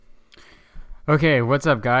Okay, what's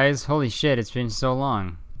up, guys? Holy shit, it's been so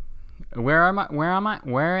long. Where am I? Where am I?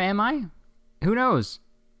 Where am I? Who knows?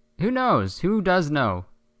 Who knows? Who does know?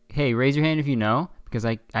 Hey, raise your hand if you know, because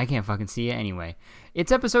I can't fucking see it anyway.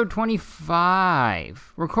 It's episode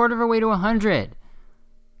 25. We're a quarter of our way to 100.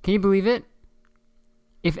 Can you believe it?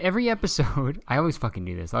 If every episode... I always fucking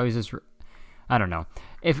do this. I always just... I don't know.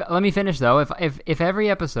 Let me finish, though. If every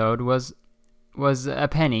episode was a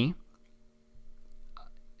penny...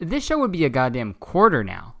 This show would be a goddamn quarter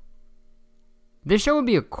now. This show would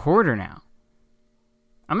be a quarter now.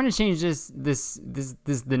 I'm gonna change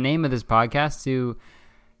the name of this podcast to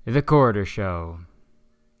The Quarter Show,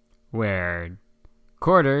 where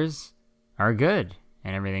quarters are good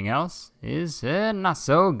and everything else is not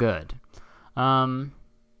so good. Cool.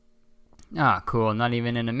 Not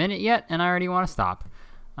even in a minute yet, and I already want to stop.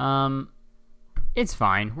 It's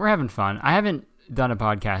fine. We're having fun. I haven't done a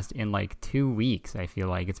podcast in like 2 weeks. I feel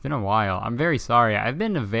like it's been a while. I'm very sorry. I've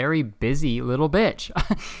been a very busy little bitch.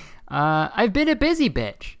 I've been a busy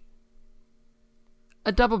bitch.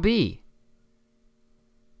 A double B.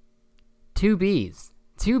 2 B's.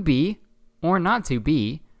 2B or not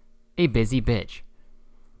 2B, a busy bitch.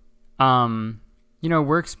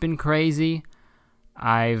 Work's been crazy.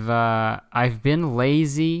 I've been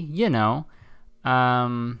lazy,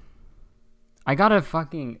 I got a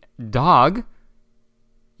fucking dog.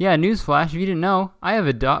 Yeah, newsflash, if you didn't know, I have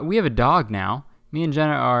a dog. We have a dog now. Me and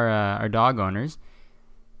Jenna are dog owners.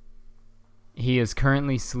 He is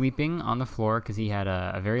currently sleeping on the floor because he had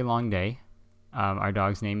a very long day. Our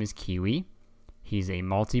dog's name is Kiwi. He's a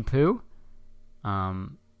Maltipoo.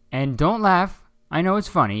 And don't laugh. I know it's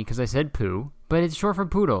funny because I said poo, but it's short for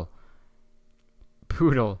poodle.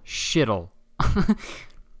 Poodle. Shittle.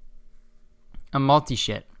 A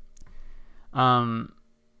multi-shit.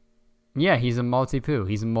 Yeah, he's a multi-poo.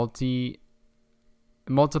 He's multiple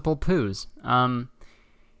poos.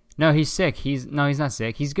 No, he's sick. He's not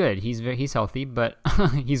sick. He's good. He's healthy, but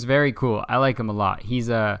he's very cool. I like him a lot. He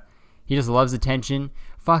just loves attention.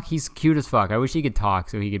 Fuck, he's cute as fuck. I wish he could talk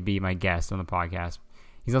so he could be my guest on the podcast.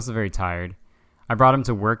 He's also very tired. I brought him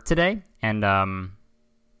to work today, and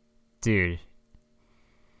dude,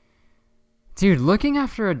 looking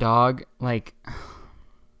after a dog, like,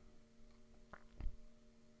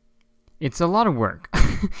 it's a lot of work.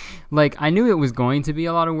 Like, I knew it was going to be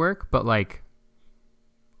a lot of work, but, like,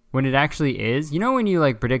 when it actually is, when you,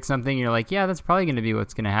 like, predict something, you're like, yeah, that's probably going to be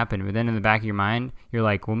what's going to happen. But then in the back of your mind, you're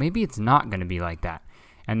like, well, maybe it's not going to be like that.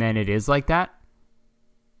 And then it is like that.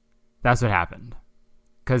 That's what happened.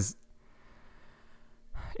 Because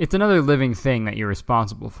it's another living thing that you're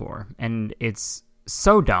responsible for. And it's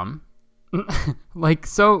so dumb.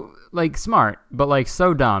 Smart, but,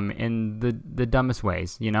 so dumb in the dumbest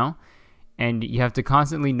ways, And you have to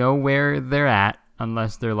constantly know where they're at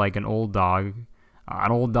unless they're like an old dog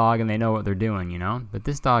and they know what they're doing, But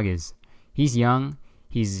this dog he's young.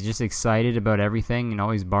 He's just excited about everything and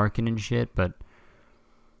always barking and shit, but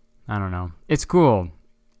I don't know. It's cool.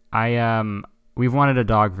 We've wanted a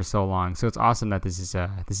dog for so long, so it's awesome that this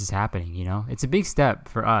is happening, It's a big step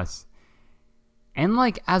for us. And,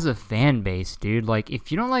 like, as a fan base, dude, like,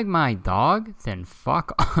 if you don't like my dog, then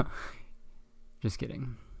fuck off. Just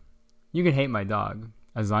kidding. You can hate my dog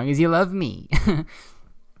as long as you love me.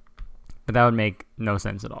 But that would make no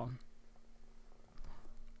sense at all.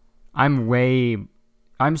 I'm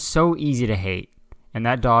so easy to hate, and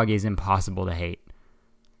that dog is impossible to hate.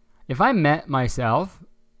 If I met myself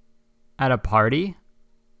at a party,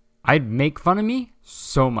 I'd make fun of me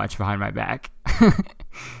so much behind my back.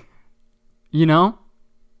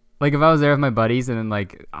 Like, if I was there with my buddies and then,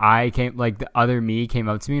 like, the other me came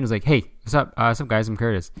up to me and was like, hey, what's up? What's up, guys? I'm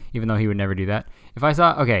Curtis. Even though he would never do that. If I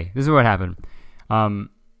saw, okay, this is what happened.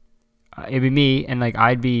 It'd be me, and, like,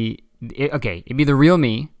 it'd be the real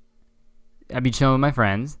me. I'd be chilling with my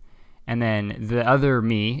friends. And then the other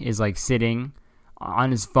me is, like, sitting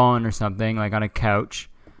on his phone or something, like, on a couch.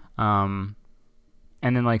 And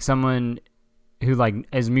then, like, someone who, like,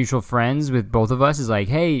 is mutual friends with both of us is like,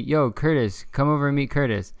 hey, yo, Curtis, come over and meet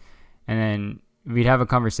Curtis. And then we'd have a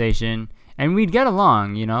conversation, and we'd get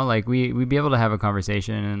along, like, we'd be able to have a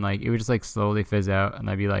conversation, and, like, it would just, like, slowly fizz out, and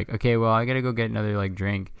I'd be like, okay, well, I gotta go get another, like,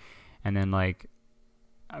 drink. And then, like,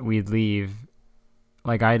 we'd leave.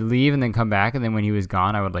 Like, I'd leave and then come back, and then when he was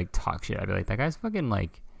gone, I would, like, talk shit. I'd be like, that guy's fucking,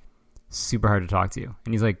 like, super hard to talk to.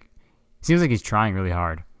 And he's like, seems like he's trying really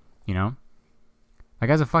hard, That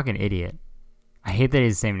guy's a fucking idiot. I hate that he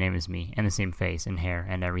has the same name as me and the same face and hair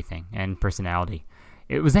and everything and personality.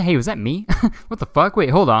 Was that me? What the fuck? Wait,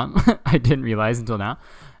 hold on. I didn't realize until now.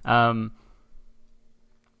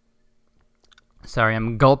 Sorry,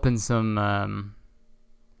 I'm gulping some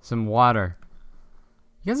water.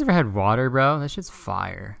 You guys ever had water, bro? That shit's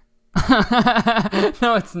fire.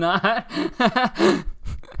 No, it's not.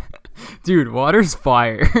 Dude, water's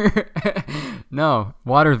fire. No,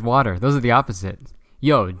 water's water. Those are the opposites.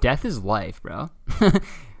 Yo, death is life, bro.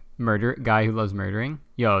 Guy who loves murdering.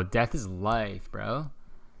 Yo, death is life, bro.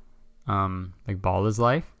 Like ball is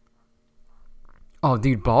life. Oh,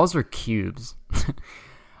 dude, balls are cubes.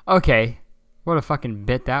 Okay, what a fucking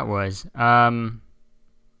bit that was.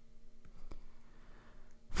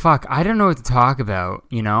 Fuck, I don't know what to talk about,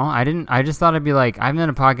 you know? I just thought I'd be like, I haven't done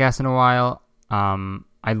a podcast in a while.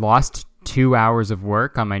 I lost 2 hours of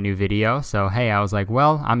work on my new video. So, hey, I was like,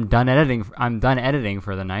 well, I'm done editing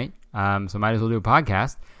for the night. So might as well do a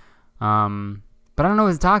podcast. But I don't know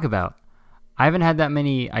what to talk about. I haven't had that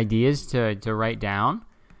many ideas to write down.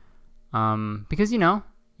 Because, you know,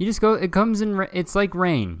 you just go, it comes in, it's like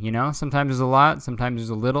rain, you know? Sometimes there's a lot, sometimes there's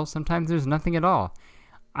a little, sometimes there's nothing at all.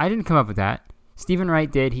 I didn't come up with that. Stephen Wright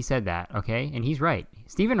did. He said that, okay? And he's right.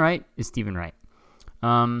 Stephen Wright is Stephen Wright.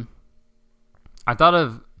 I thought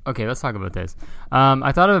of... Okay, let's talk about this.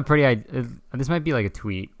 I thought of a pretty... this might be like a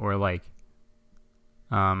tweet or like...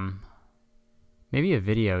 maybe a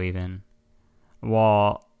video even.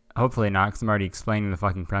 Well, hopefully not, because I'm already explaining the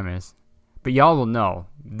fucking premise. But y'all will know.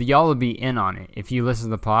 Y'all will be in on it. If you listen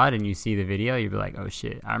to the pod and you see the video, you'll be like, oh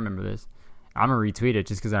shit, I remember this. I'm going to retweet it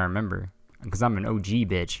just because I remember. Because I'm an OG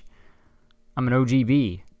bitch. I'm an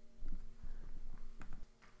OGB.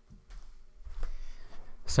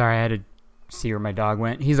 Sorry, I had to see where my dog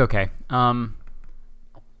went. He's okay. It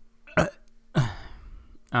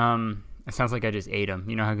sounds like I just ate him.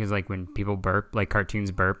 You know how it's like when people burp, like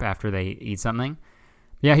cartoons burp after they eat something?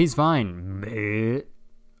 Yeah, he's fine.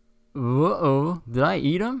 Uh-oh. Did I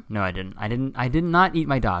eat him? No, I didn't. I did not eat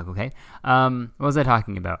my dog, okay? What was I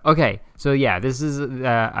talking about? Okay, so yeah, this is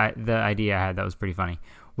the idea I had that was pretty funny.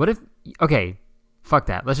 What if... Okay, fuck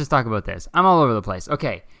that. Let's just talk about this. I'm all over the place.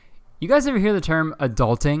 Okay, you guys ever hear the term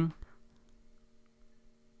adulting?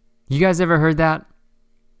 You guys ever heard that?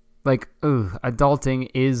 Like, ooh, adulting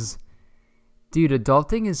is... Dude,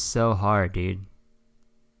 adulting is so hard, dude.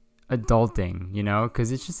 Adulting, you know?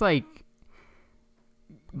 Because it's just like...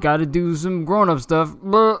 Gotta do some grown-up stuff.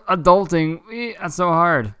 Adulting, that's so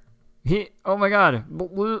hard. Oh my god,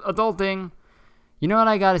 adulting. You know what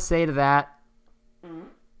I gotta say to that?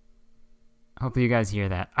 Hopefully you guys hear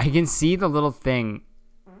that. I can see the little thing,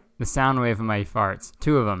 the sound wave of my farts.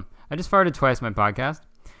 2 of them. I just farted twice in my podcast.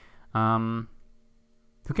 Who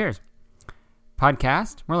cares?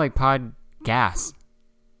 Podcast? More like pod gas.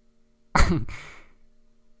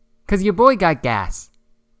 Cause your boy got gas.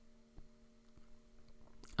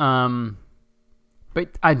 But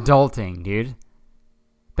adulting, dude.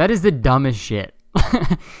 That is the dumbest shit.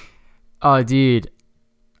 Oh, dude.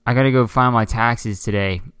 I gotta go file my taxes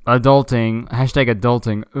today. Adulting. Hashtag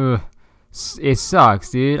adulting. Ugh. It sucks,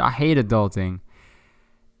 dude. I hate adulting.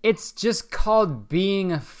 It's just called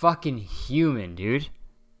being a fucking human, dude.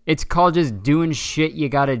 It's called just doing shit you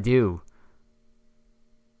gotta do.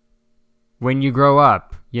 When you grow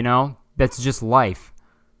up, you know? That's just life.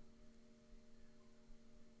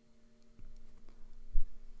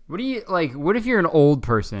 What if you're an old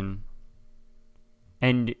person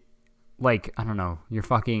and, like, I don't know, you're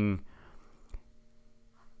fucking...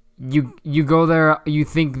 You go there, you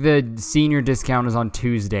think the senior discount is on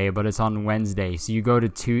Tuesday, but it's on Wednesday. So you go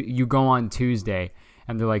on Tuesday,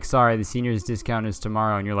 and they're like, sorry, the senior's discount is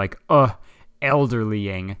tomorrow. And you're like,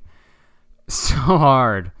 elderlying. So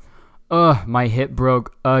hard. My hip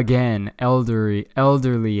broke again.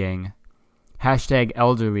 Elderlying. Hashtag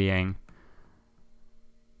elderlying.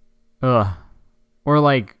 Or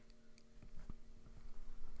like,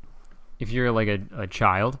 if you're like a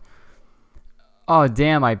child. Oh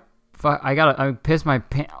damn! I pissed my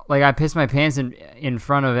pants in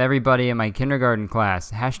front of everybody in my kindergarten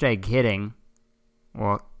class. Hashtag kidding.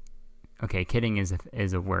 Well, okay, kidding is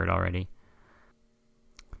a word already,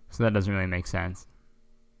 so that doesn't really make sense.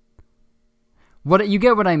 What you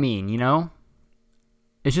get what I mean, you know?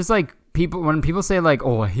 It's just like when people say like,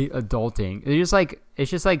 "Oh, I hate adulting," it's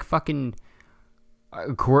just like fucking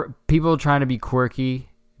people trying to be quirky,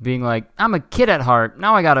 being like, "I'm a kid at heart.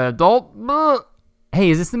 Now I got an adult." Blah. Hey,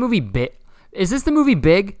 is this the movie Big? Is this the movie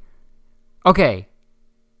Big? Okay.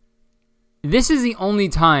 This is the only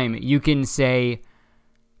time you can say,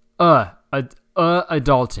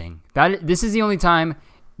 adulting. This is the only time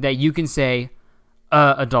that you can say,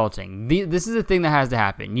 adulting. This is the thing that has to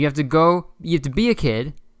happen. You have to be a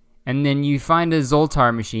kid, and then you find a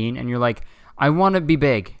Zoltar machine, and you're like, I want to be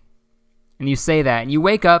big. And you say that, and you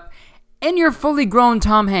wake up, and you're fully grown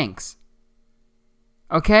Tom Hanks.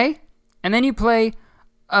 Okay? And then you play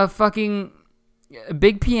a fucking a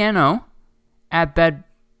big piano at that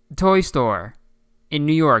toy store in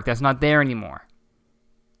New York that's not there anymore.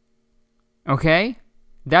 Okay?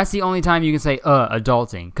 That's the only time you can say,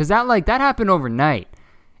 adulting. Because that happened overnight.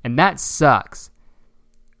 And that sucks.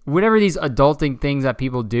 Whatever these adulting things that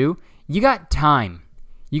people do, you got time.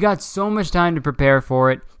 You got so much time to prepare for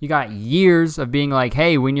it. You got years of being like,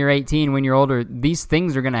 hey, when you're 18, when you're older, these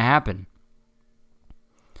things are going to happen.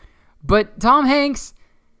 But Tom Hanks,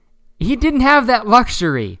 he didn't have that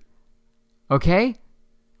luxury. Okay?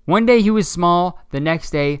 One day he was small, the next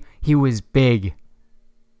day he was big.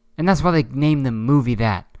 And that's why they named the movie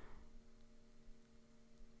that.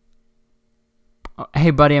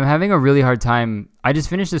 Hey, buddy, I'm having a really hard time. I just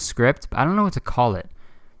finished the script, but I don't know what to call it.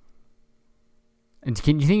 And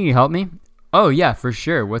do you think you can help me? Oh, yeah, for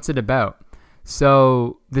sure. What's it about?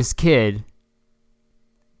 So, this kid,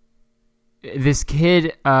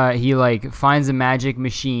 he like finds a magic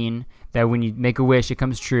machine that when you make a wish, it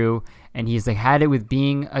comes true. And he's like had it with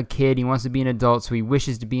being a kid. He wants to be an adult, so he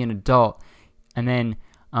wishes to be an adult. And then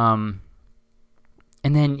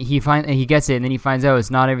he gets it, and then he finds out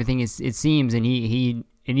it's not everything it seems, and he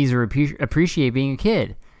needs to appreciate being a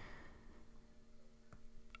kid.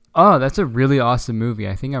 Oh, that's a really awesome movie.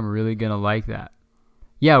 I think I'm really gonna like that.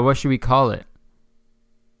 Yeah, what should we call it?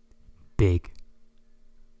 Big.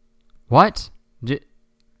 What? What'd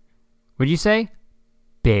you say?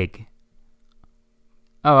 Big.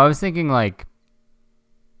 Oh, I was thinking like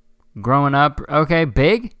growing up. Okay,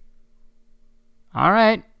 big? All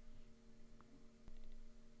right.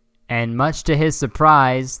 And much to his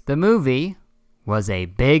surprise, the movie was a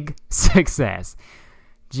big success.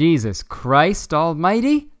 Jesus Christ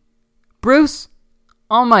Almighty? Bruce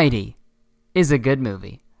Almighty is a good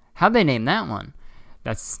movie. How'd they name that one?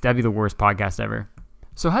 That'd be the worst podcast ever.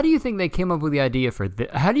 So how do you think they came up with the idea for this?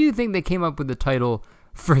 How do you think they came up with the title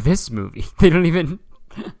for this movie? They don't even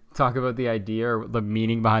talk about the idea or the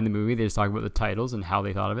meaning behind the movie. They just talk about the titles and how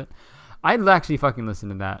they thought of it. I'd actually fucking listen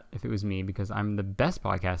to that if it was me because I'm the best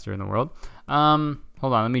podcaster in the world. Hold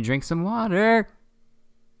on, let me drink some water.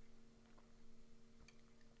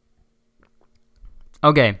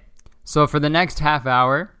 Okay, so for the next half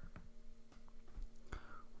hour,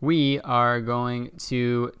 we are going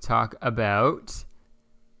to talk about...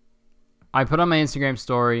 I put on my Instagram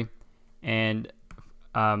story and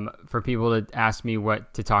for people to ask me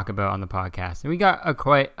what to talk about on the podcast. And we got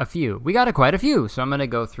quite a few, so I'm going to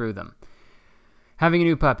go through them. Having a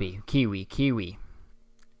new puppy, Kiwi.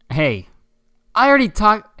 Hey, I already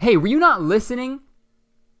talked... Hey, were you not listening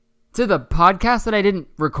to the podcast that I didn't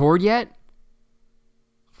record yet?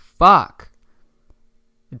 Fuck.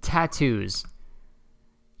 Tattoos.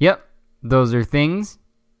 Yep, those are things.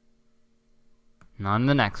 Not in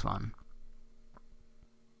the next one.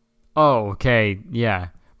 Oh, okay, yeah.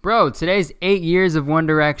 Bro, today's 8 years of One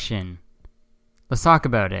Direction. Let's talk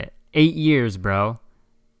about it. 8 years, bro.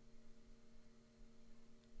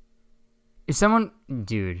 If someone...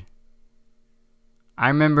 Dude. I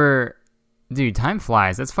remember... Dude, time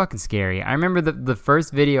flies. That's fucking scary. I remember the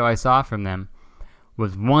first video I saw from them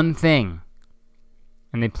was One Thing.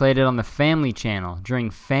 And they played it on the Family Channel during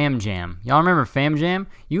Fam Jam. Y'all remember Fam Jam?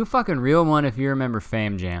 You a fucking real one if you remember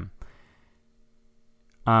Fam Jam.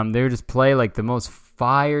 They would just play like the most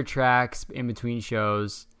fire tracks in between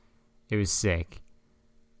shows. It was sick.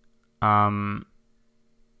 But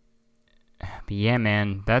yeah,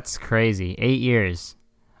 man, that's crazy. 8 years.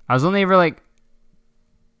 I was only ever like...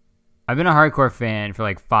 I've been a hardcore fan for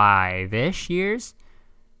like 5-ish years.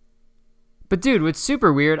 But dude, what's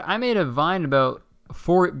super weird, I made a Vine about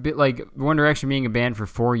One Direction being a band for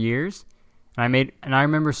 4 years. And I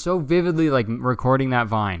remember so vividly like recording that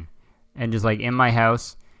Vine. And just like in my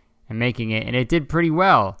house and making it. And it did pretty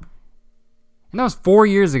well. And that was 4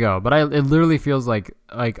 years ago. But it literally feels like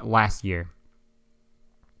last year.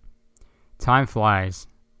 Time flies.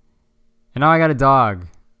 And now I got a dog.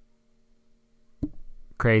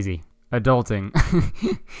 Crazy. Adulting.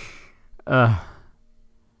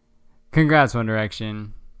 Congrats, One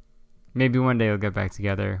Direction. Maybe one day we'll get back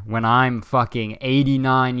together. When I'm fucking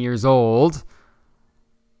 89 years old.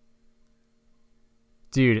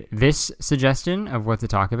 Dude, this suggestion of what to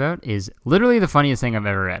talk about is literally the funniest thing I've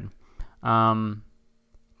ever read.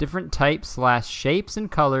 Different types / shapes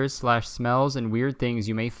and colors / smells and weird things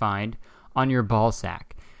you may find on your ball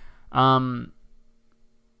sack. I'm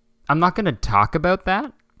not going to talk about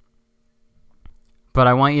that, but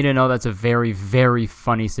I want you to know that's a very, very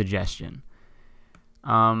funny suggestion.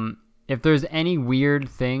 If there's any weird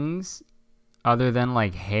things other than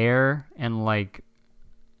like hair and like,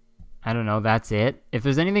 I don't know, that's it. If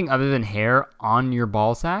there's anything other than hair on your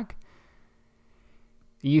ball sack,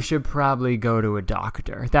 you should probably go to a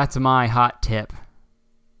doctor. That's my hot tip.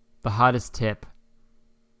 The hottest tip.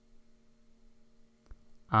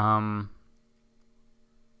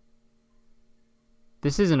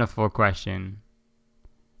 This isn't a full question.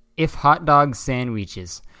 If hot dog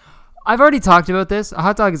sandwiches. I've already talked about this. A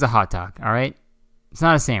hot dog is a hot dog, all right? It's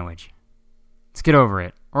not a sandwich. Let's get over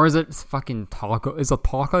it. Or is it fucking taco? Is a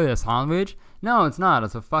taco a sandwich? No, it's not.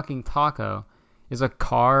 It's a fucking taco. Is a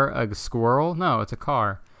car a squirrel? No, it's a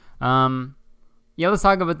car. Yeah, let's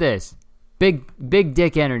talk about this. Big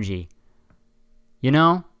dick energy. You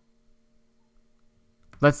know?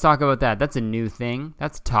 Let's talk about that. That's a new thing.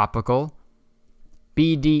 That's topical.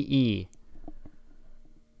 BDE.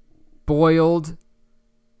 Boiled.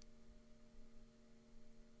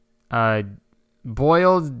 No,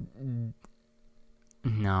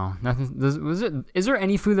 nothing. Is there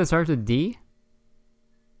any food that starts with D?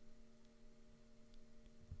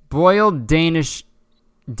 Boiled Danish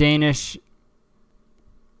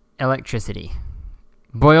electricity.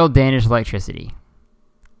 Boiled Danish electricity.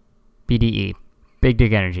 BDE. Big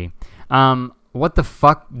dick energy. What the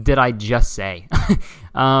fuck did I just say?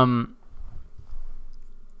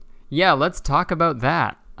 Yeah, let's talk about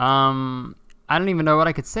that. I don't even know what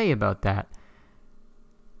I could say about that.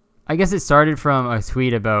 I guess it started from a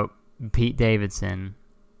tweet about Pete Davidson,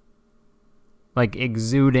 like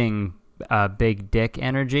exuding big dick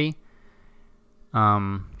energy.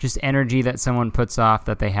 Just energy that someone puts off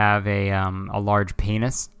that they have a large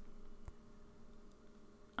penis.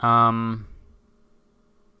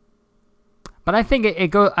 But I think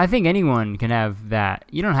I think anyone can have that.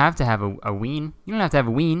 You don't have to have a ween. You don't have to have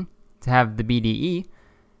a ween to have the BDE.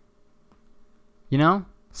 You know,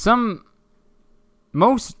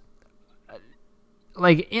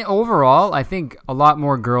 overall, I think a lot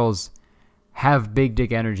more girls have big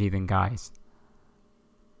dick energy than guys.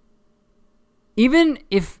 Even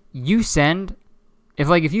if you have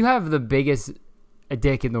the biggest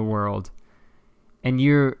dick in the world, and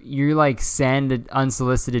you're like send an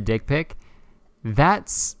unsolicited dick pic,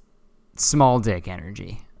 that's small dick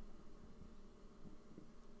energy.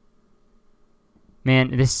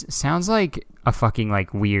 Man, this sounds like a fucking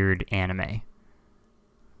like weird anime.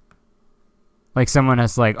 Like someone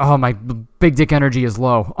has like, oh, my big dick energy is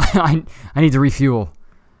low. I need to refuel.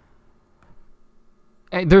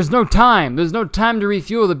 Hey, there's no time to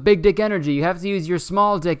refuel the big dick energy. You have to use your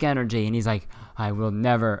small dick energy. And he's like, I will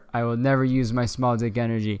never use my small dick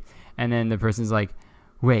energy. And then the person's like,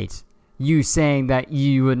 wait, you saying that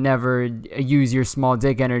you would never use your small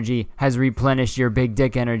dick energy has replenished your big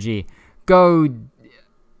dick energy. Go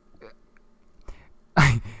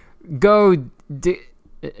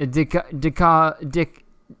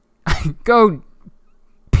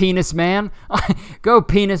penis man. Go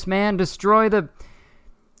penis man, destroy the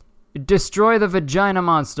vagina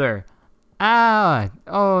monster.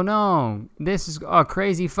 Oh no, this is a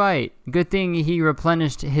crazy fight. Good thing he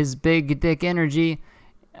replenished his big dick energy.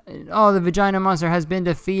 Oh, the vagina monster has been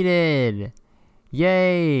defeated.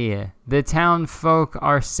 Yay, the town folk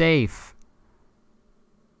are safe.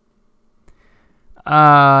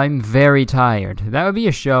 I'm very tired. That would be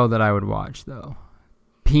a show that I would watch, though.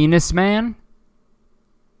 Penis Man?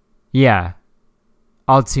 Yeah.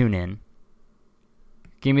 I'll tune in.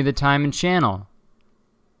 Give me the time and channel.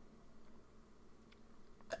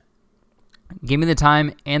 Give me the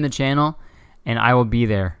time and the channel, and I will be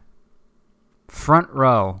there. Front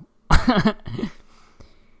row.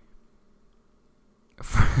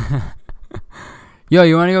 Yo,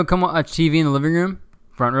 you want to go come watch TV in the living room?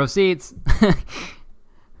 Front row seats.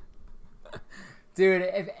 Dude,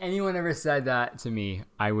 if anyone ever said that to me,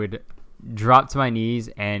 I would drop to my knees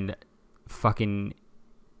and fucking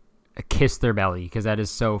kiss their belly, because that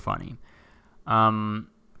is so funny.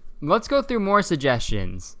 Let's go through more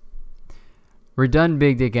suggestions. We're done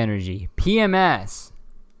big dick energy. PMS.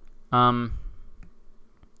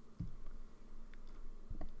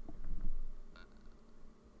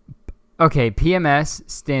 Okay, PMS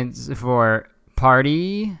stands for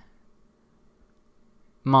Party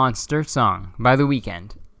Monster Song by The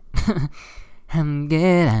Weeknd. I'm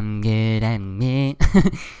good.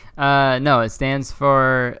 No, it stands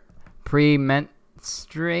for premenstrual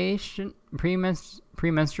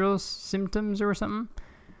symptoms or something?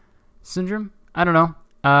 Syndrome? I don't know.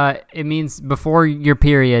 It means before your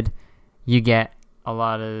period, you get a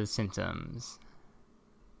lot of symptoms.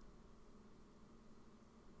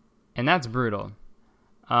 And that's brutal.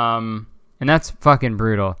 And that's fucking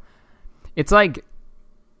brutal. It's like,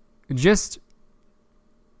 just,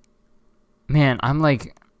 man, I'm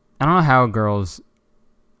like, I don't know how girls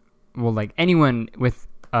will, like, anyone with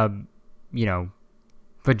a,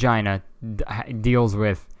 vagina deals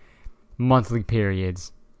with monthly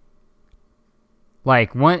periods.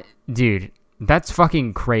 Like, what? Dude, that's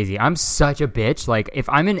fucking crazy. I'm such a bitch. Like, if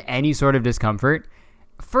I'm in any sort of discomfort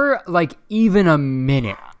for, like, even a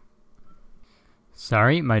minute.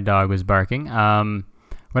 Sorry, my dog was barking.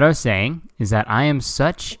 What I was saying is that I am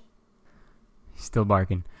such... Still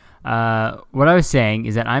barking. What I was saying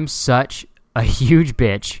is that I'm such a huge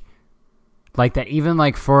bitch. Like, that even,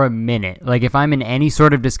 like, for a minute. Like, if I'm in any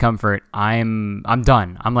sort of discomfort, I'm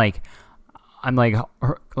done. I'm like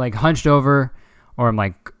hunched over, or I'm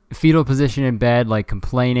like fetal position in bed, like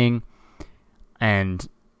complaining. And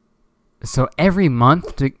so every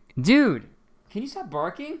month dude, can you stop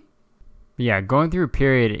barking? Yeah, going through a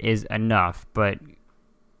period is enough, but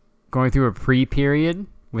going through a pre-period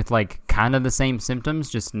with like kind of the same symptoms,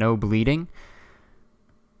 just no bleeding,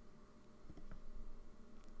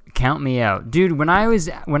 count me out. Dude, when I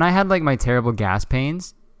had like my terrible gas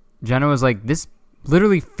pains, Jenna was like, this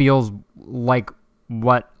literally feels like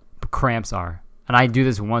what cramps are. And I do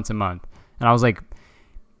this once a month. And I was like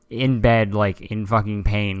in bed, like in fucking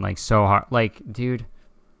pain, like so hard. Like, dude,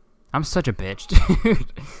 I'm such a bitch, dude.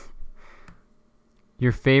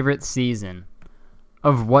 Your favorite season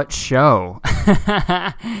of what show?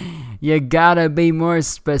 You gotta be more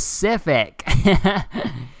specific.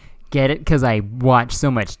 Get it? Because I watch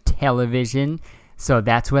so much television. So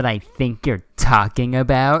that's what I think you're talking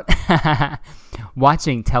about.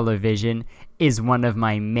 Watching television is one of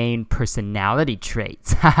my main personality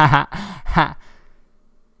traits.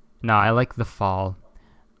 No, I like the fall.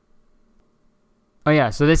 Oh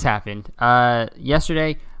yeah, so this happened.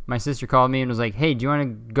 Yesterday, my sister called me and was like, hey, do you want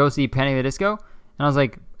to go see Panic! At the Disco? And I was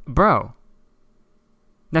like, bro,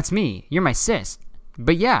 that's me. You're my sis.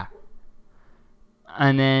 But yeah.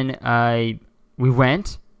 And then we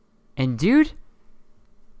went, and dude,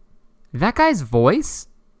 that guy's voice...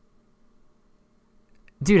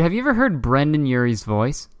 Dude, have you ever heard Brendan Urie's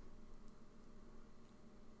voice?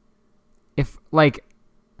 If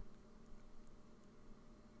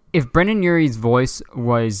Brendan Urie's voice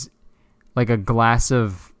was like a glass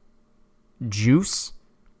of juice,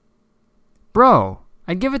 bro,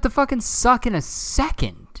 I'd give it the fucking suck in a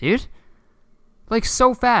second, dude. Like,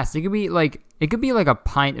 so fast. It could be like a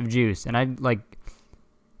pint of juice, and I'd like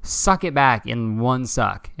suck it back in one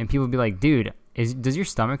suck. And people would be like, dude, does your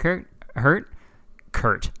stomach hurt?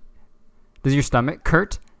 Kurt. Does your stomach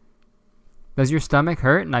hurt? Does your stomach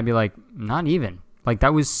hurt? And I'd be like, not even. Like,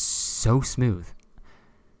 that was so smooth.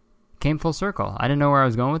 Came full circle. I didn't know where I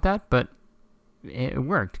was going with that, but it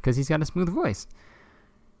worked because he's got a smooth voice.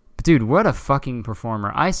 But dude, what a fucking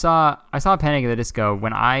performer. I saw Panic! At the Disco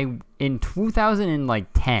in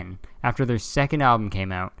 2010, after their second album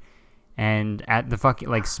came out, and at the fucking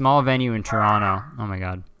like small venue in Toronto. Oh my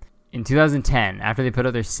god. In 2010, after they put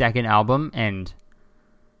out their second album, and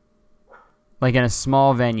like in a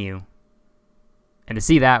small venue, and to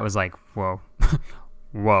see that was like, whoa.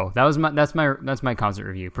 Whoa. That's my concert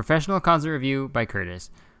review. Professional concert review by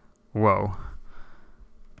Curtis. Whoa.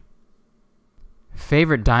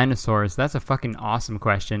 Favorite dinosaurs? That's a fucking awesome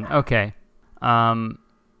question. Okay.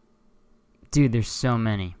 Dude, there's so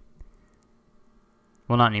many.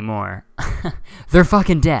 Well, not anymore. They're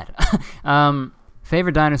fucking dead.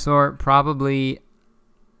 Favorite dinosaur? Probably...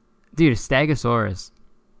 Dude, Stegosaurus.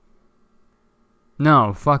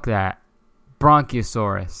 No, fuck that.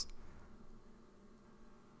 Bronchiosaurus.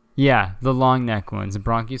 Yeah, the long neck ones.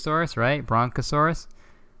 Bronchiosaurus, right? Bronchosaurus?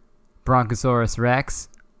 Bronchosaurus Rex.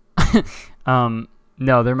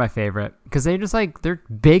 No, they're my favorite. Because they just like, they're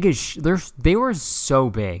big as they were so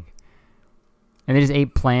big. And they just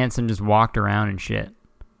ate plants and just walked around and shit.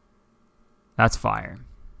 That's fire.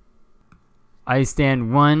 I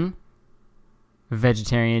stand one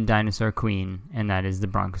vegetarian dinosaur queen, and that is the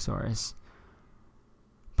Bronchosaurus.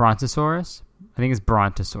 Brontosaurus? I think it's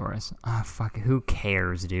Brontosaurus. Ah, fuck, who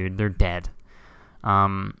cares, dude? They're dead.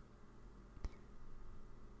 Yeah,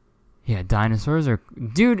 dinosaurs are...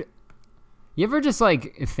 Dude, you ever just,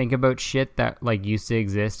 like, think about shit that, like, used to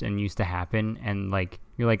exist and used to happen, and, like,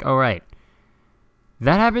 you're like, oh, right.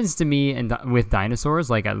 That happens to me and with dinosaurs,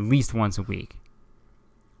 like, at least once a week.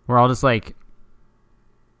 Where I'll just, like,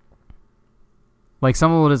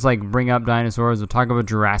 someone will just, like, bring up dinosaurs or talk about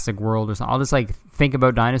Jurassic World or something. I'll just, like, think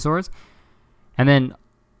about dinosaurs. And then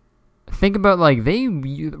think about, like, they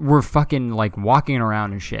were fucking, like, walking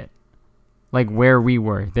around and shit. Like, where we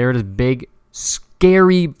were. They were just big,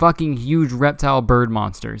 scary, fucking huge reptile bird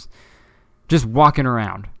monsters. Just walking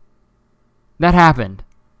around. That happened.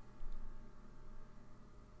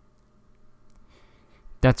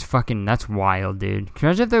 That's wild, dude. Can you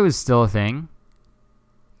imagine if that was still a thing?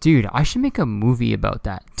 Dude, I should make a movie about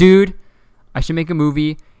that. Dude, I should make a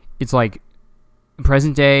movie. It's like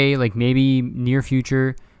present day, like maybe near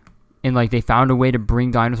future, and like they found a way to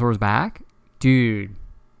bring dinosaurs back. Dude,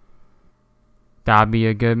 that'd be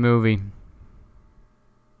a good movie.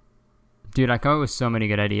 Dude, I come up with so many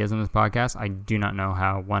good ideas on this podcast. I do not know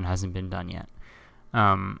how one hasn't been done yet.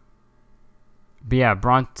 But yeah,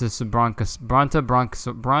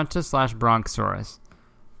 Bronta/Bronchosaurus,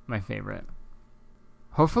 my favorite.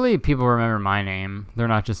 Hopefully people remember my name. They're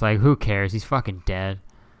not just like, who cares? He's fucking dead.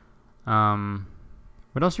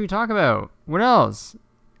 What else should we talk about? What else?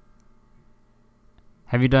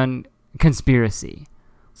 Have you done conspiracies?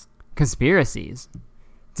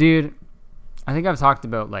 Dude, I think I've talked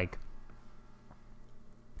about like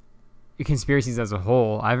conspiracies as a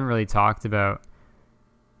whole. I haven't really talked about...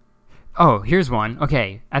 Oh, here's one.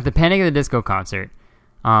 Okay, at the Panic at the Disco concert,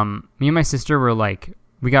 me and my sister were like,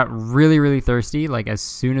 we got really, really thirsty, like as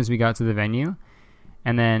soon as we got to the venue.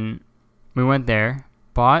 And then we went there,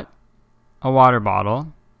 bought a water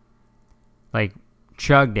bottle, like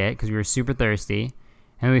chugged it because we were super thirsty.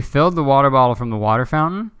 And we filled the water bottle from the water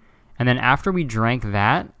fountain. And then after we drank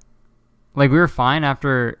that, like we were fine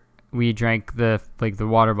after we drank the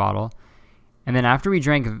water bottle. And then after we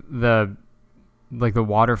drank the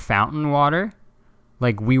water fountain water,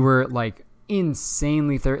 like we were like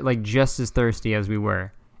insanely like just as thirsty as we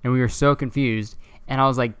were, and we were so confused. And I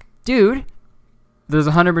was like, dude, there's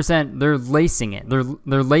 100%, they're lacing it,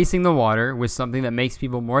 they're lacing the water with something that makes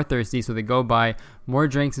people more thirsty, so they go buy more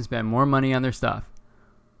drinks and spend more money on their stuff.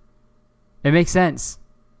 It makes sense,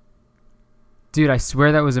 dude. I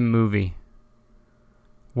swear that was a movie,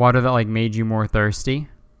 water that like made you more thirsty.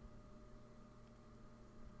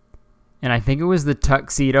 And I think it was The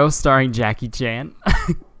Tuxedo starring Jackie Chan.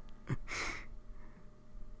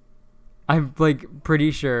 I'm like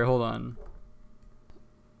pretty sure. Hold on.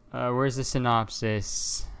 Where's the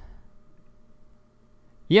synopsis?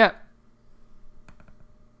 Yep.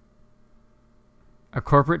 A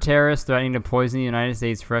corporate terrorist threatening to poison the United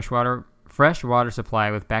States freshwater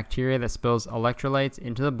supply with bacteria that spills electrolytes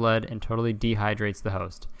into the blood and totally dehydrates the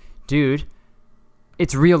host. Dude,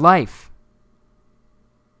 it's real life.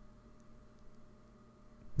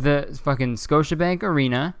 The fucking Scotiabank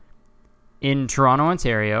Arena in Toronto,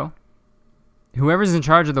 Ontario, whoever's in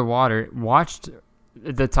charge of the water watched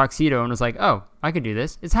The Tuxedo and was like, oh, I could do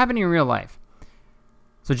this. It's happening in real life.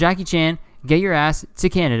 So Jackie Chan, get your ass to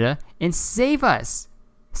Canada and save us.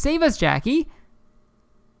 Save us, Jackie.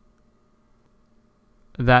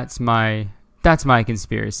 That's my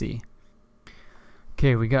conspiracy.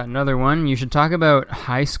 Okay, we got another one. You should talk about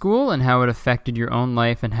high school and how it affected your own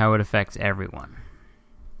life and how it affects everyone.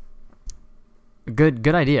 Good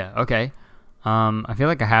idea. Okay. I feel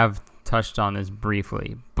like I have touched on this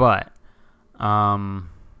briefly, but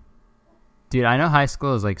dude, I know high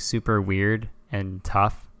school is like super weird and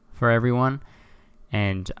tough for everyone,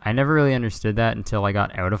 and I never really understood that until I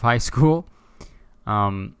got out of high school.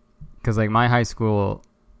 Because like my high school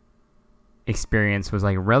experience was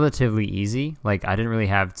like relatively easy. Like I didn't really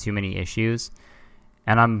have too many issues,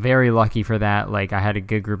 and I'm very lucky for that. Like I had a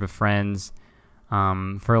good group of friends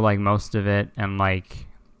for like most of it, and like,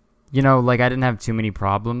 you know, like I didn't have too many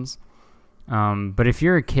problems. But if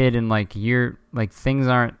you're a kid and like you're like things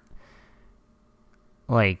aren't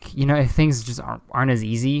like, you know, if things just aren't as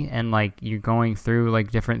easy, and like you're going through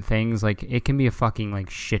like different things, like it can be a fucking like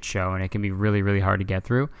shit show, and it can be really, really hard to get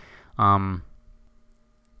through.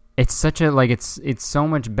 It's such a like it's so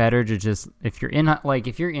much better to just, if you're in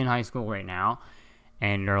high school right now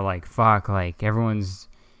and you're like, fuck, like everyone's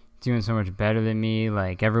doing so much better than me,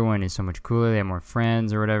 like everyone is so much cooler, they have more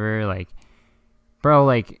friends or whatever, like bro,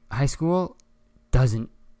 like high school doesn't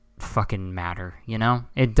fucking matter, you know?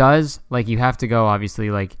 It does. Like you have to go,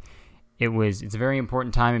 obviously, like it's a very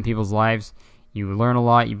important time in people's lives. You learn a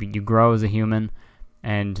lot, you grow as a human,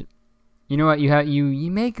 and you know what,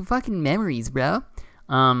 you make fucking memories, bro.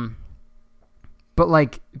 But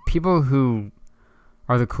like people who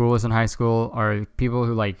are the coolest in high school are people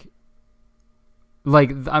who like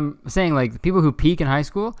I'm saying, like the people who peak in high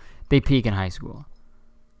school, they peak in high school.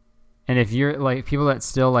 And if you're like people that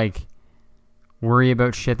still like worry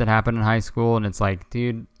about shit that happened in high school, and it's like,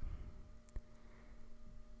 dude,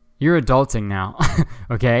 you're adulting now.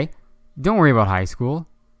 Okay? Don't worry about high school.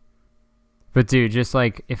 But dude, just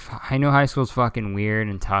like, if I know high school's fucking weird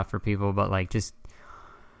and tough for people, but like just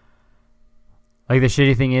like the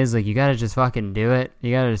shitty thing is, like, you gotta just fucking do it.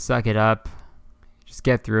 You gotta just suck it up. Just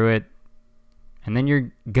get through it. And then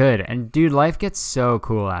you're good. And dude, life gets so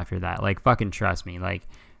cool after that. Like, fucking trust me. Like,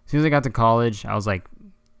 as soon as I got to college, I was like,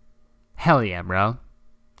 hell yeah, bro.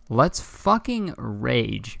 let's fucking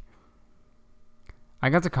rage. I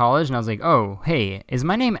got to college and I was like, oh, hey, is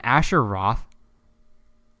my name Asher Roth?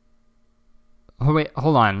 Oh, wait,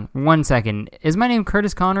 hold on 1 second. Is my name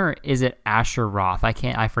Curtis Connor or is it Asher Roth?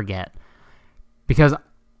 I forget. Because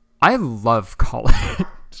I love college.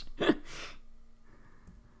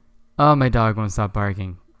 Oh, my dog won't stop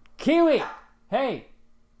barking. Kiwi! Hey!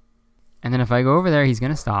 And then if I go over there, he's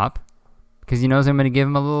going to stop. Because he knows I'm going to give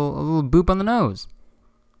him a little boop on the nose.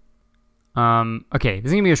 Okay, this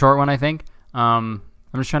is going to be a short one, I think. I'm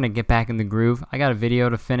just trying to get back in the groove. I got a video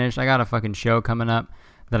to finish. I got a fucking show coming up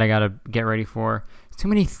that I got to get ready for. There's too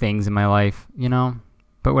many things in my life, you know?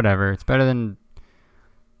 But whatever. It's better than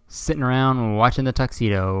sitting around watching The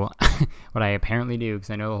Tuxedo. What I apparently do, because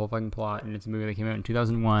I know the whole fucking plot, and it's a movie that came out in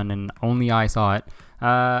 2001, and only I saw it.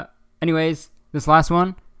 Anyways, this last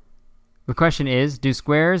one. The question is, do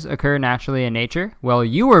squares occur naturally in nature? Well,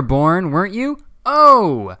 you were born, weren't you?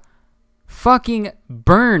 Oh! Fucking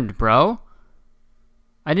burned, bro.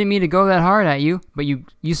 I didn't mean to go that hard at you, but you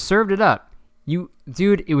served it up.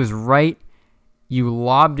 Dude, it was right. You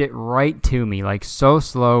lobbed it right to me, like so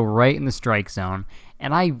slow, right in the strike zone.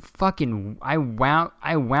 And I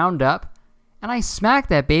wound up, and I smacked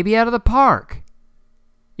that baby out of the park.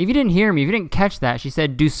 If you didn't hear me, if you didn't catch that, she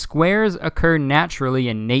said, do squares occur naturally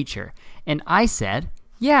in nature? And I said,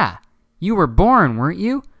 yeah, you were born, weren't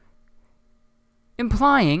you?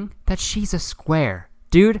 Implying that she's a square.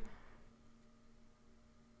 Dude,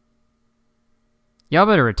 y'all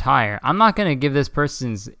better retire. I'm not going to give this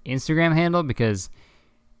person's Instagram handle because,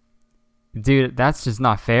 dude, that's just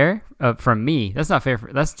not fair from me. That's not fair.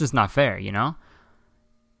 That's just not fair, you know?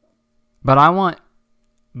 But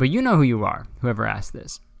you know who you are, whoever asked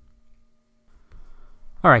this.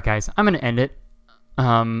 All right, guys, I'm going to end it.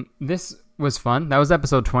 This was fun. That was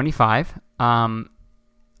episode 25.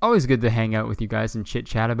 Always good to hang out with you guys and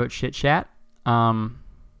chit-chat about chit-chat. If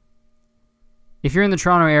you're in the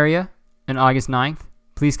Toronto area on August 9th,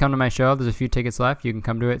 please come to my show. There's a few tickets left. You can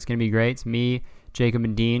come to it. It's going to be great. It's me, Jacob,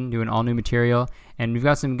 and Dean doing all new material. And we've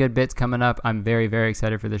got some good bits coming up. I'm very, very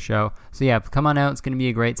excited for the show. So, yeah, come on out. It's going to be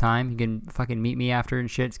a great time. You can fucking meet me after and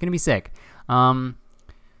shit. It's going to be sick.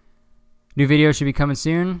 New video should be coming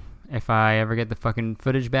soon. If I ever get the fucking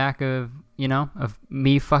footage back of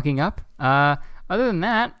me fucking up. Other than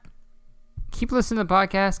that, keep listening to the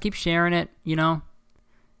podcast. Keep sharing it,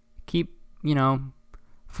 Keep,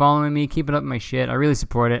 following me. Keep it up my shit. I really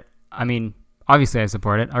support it. I mean, obviously I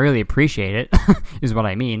support it. I really appreciate it, is what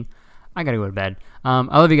I mean. I gotta go to bed. I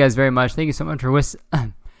love you guys very much. Thank you so much for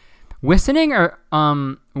whistling or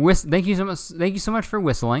thank you so much for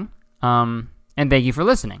whistling. And thank you for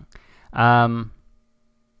listening. Love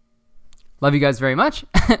you guys very much.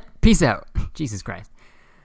 Peace out. Jesus Christ.